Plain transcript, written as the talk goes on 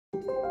Ja,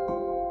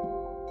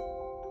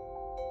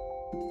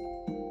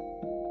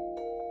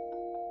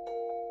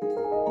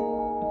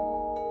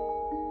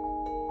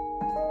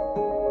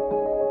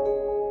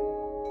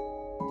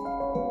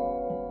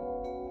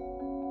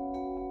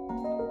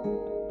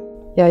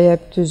 je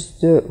hebt dus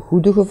de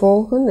goede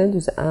gevolgen,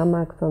 dus de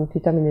aanmaak van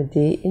vitamine D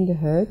in de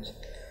huid,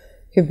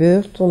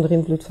 gebeurt onder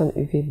invloed van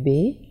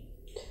UVB.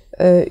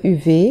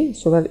 UV,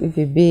 zowel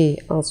UVB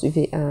als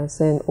UVA,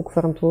 zijn ook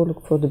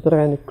verantwoordelijk voor de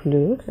bruine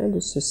kleur,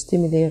 dus ze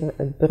stimuleren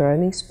het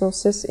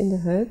bruiningsproces in de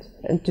huid.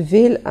 En te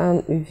veel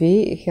aan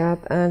UV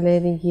gaat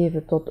aanleiding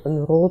geven tot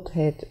een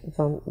roodheid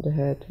van de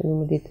huid. We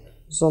noemen dit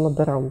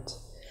zonnebrand.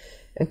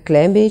 Een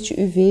klein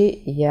beetje UV,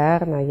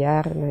 jaar na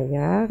jaar na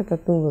jaar, dat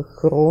noemen we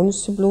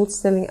chronische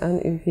blootstelling aan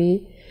UV,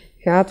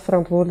 gaat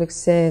verantwoordelijk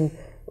zijn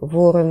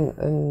voor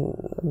een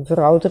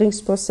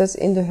verouderingsproces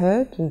in de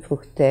huid, een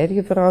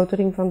vroegtijdige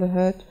veroudering van de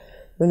huid.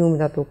 We noemen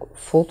dat ook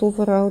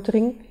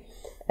fotoveroudering.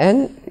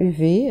 En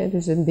UV,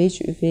 dus een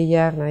beetje UV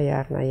jaar na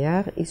jaar na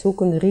jaar, is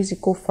ook een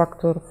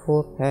risicofactor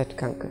voor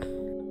huidkanker.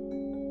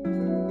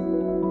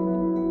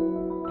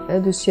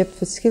 Dus je hebt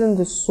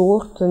verschillende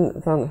soorten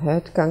van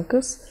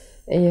huidkankers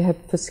en je hebt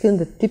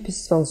verschillende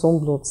types van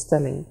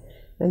zonblootstelling.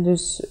 En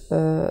dus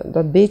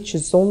dat beetje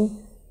zon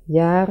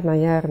jaar na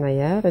jaar na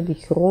jaar, die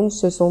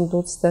chronische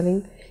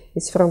zonblootstelling,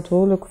 is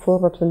verantwoordelijk voor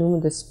wat we noemen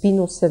de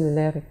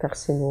spinocellulaire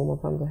carcinomen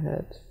van de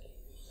huid.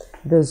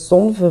 De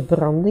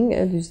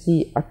zonverbranding, dus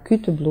die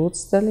acute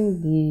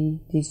blootstelling,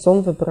 die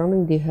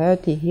zonverbranding, die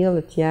huid die heel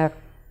het jaar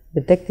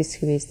bedekt is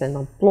geweest en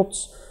dan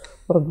plots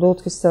wordt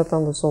blootgesteld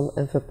aan de zon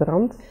en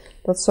verbrandt,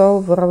 dat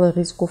zou vooral een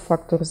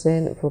risicofactor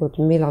zijn voor het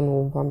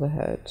melanoom van de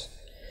huid.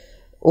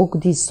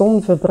 Ook die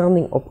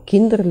zonverbranding op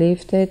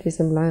kinderleeftijd is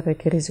een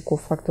belangrijke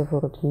risicofactor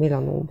voor het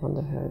melanoom van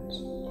de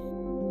huid.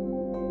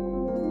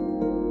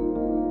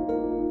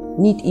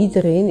 Niet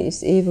iedereen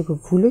is even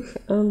gevoelig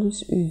aan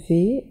dus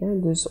UV.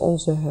 Dus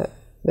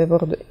wij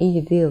worden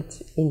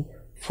ingedeeld in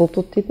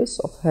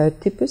fototypes of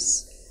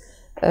huidtypes.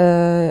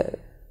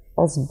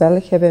 Als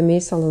Belg hebben wij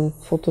meestal een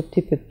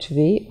fototype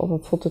 2 of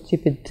een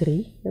fototype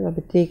 3. Dat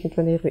betekent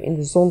wanneer we in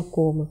de zon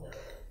komen,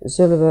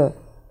 zullen we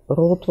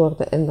rood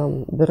worden en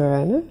dan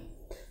bruinen.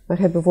 Maar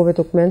je hebt bijvoorbeeld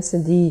ook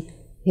mensen die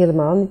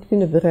helemaal niet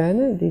kunnen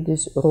bruinen, die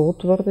dus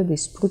rood worden, die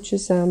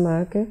sproetjes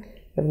aanmaken.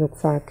 Die hebben ook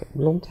vaak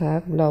blond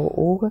haar, blauwe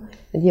ogen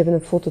en die hebben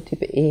een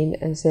fototype 1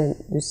 en zijn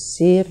dus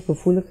zeer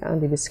gevoelig aan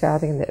die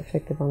beschadigende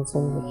effecten van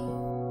zonlicht.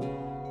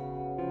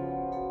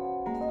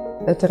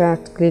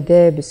 Uiteraard,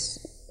 kledij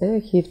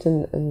geeft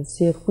een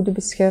zeer goede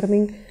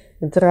bescherming.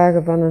 Het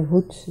dragen van een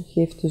hoed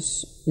geeft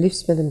dus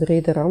liefst met een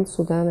brede rand,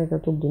 zodanig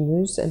dat ook de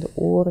neus en de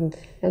oren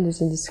en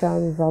dus in de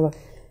schaduw vallen,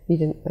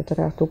 bieden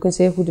uiteraard ook een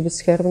zeer goede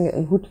bescherming.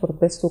 Een hoed wordt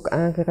best ook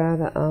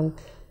aangeraden aan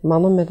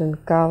mannen met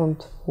een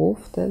kalend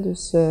hoofd,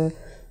 dus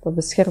dat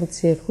beschermt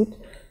zeer goed.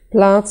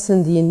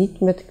 Plaatsen die je niet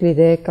met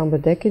kledij kan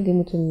bedekken, die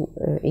moeten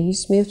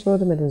ingesmeerd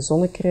worden met een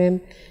zonnecrème.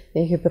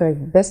 En je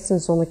gebruikt best een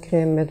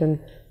zonnecrème met een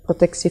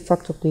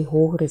protectiefactor die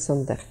hoger is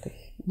dan 30.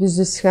 Dus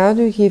de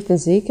schaduw geeft een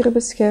zekere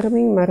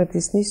bescherming, maar het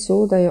is niet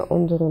zo dat je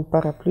onder een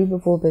paraplu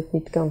bijvoorbeeld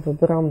niet kan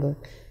verbranden.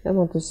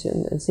 Want dus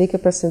een zeker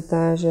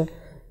percentage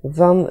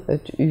van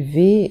het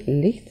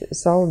UV-licht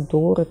zal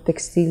door het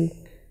textiel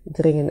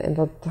dringen. En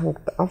dat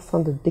hangt af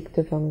van de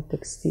dikte van het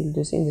textiel.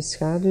 Dus in de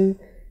schaduw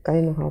kan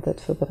je nog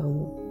altijd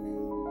verbranden.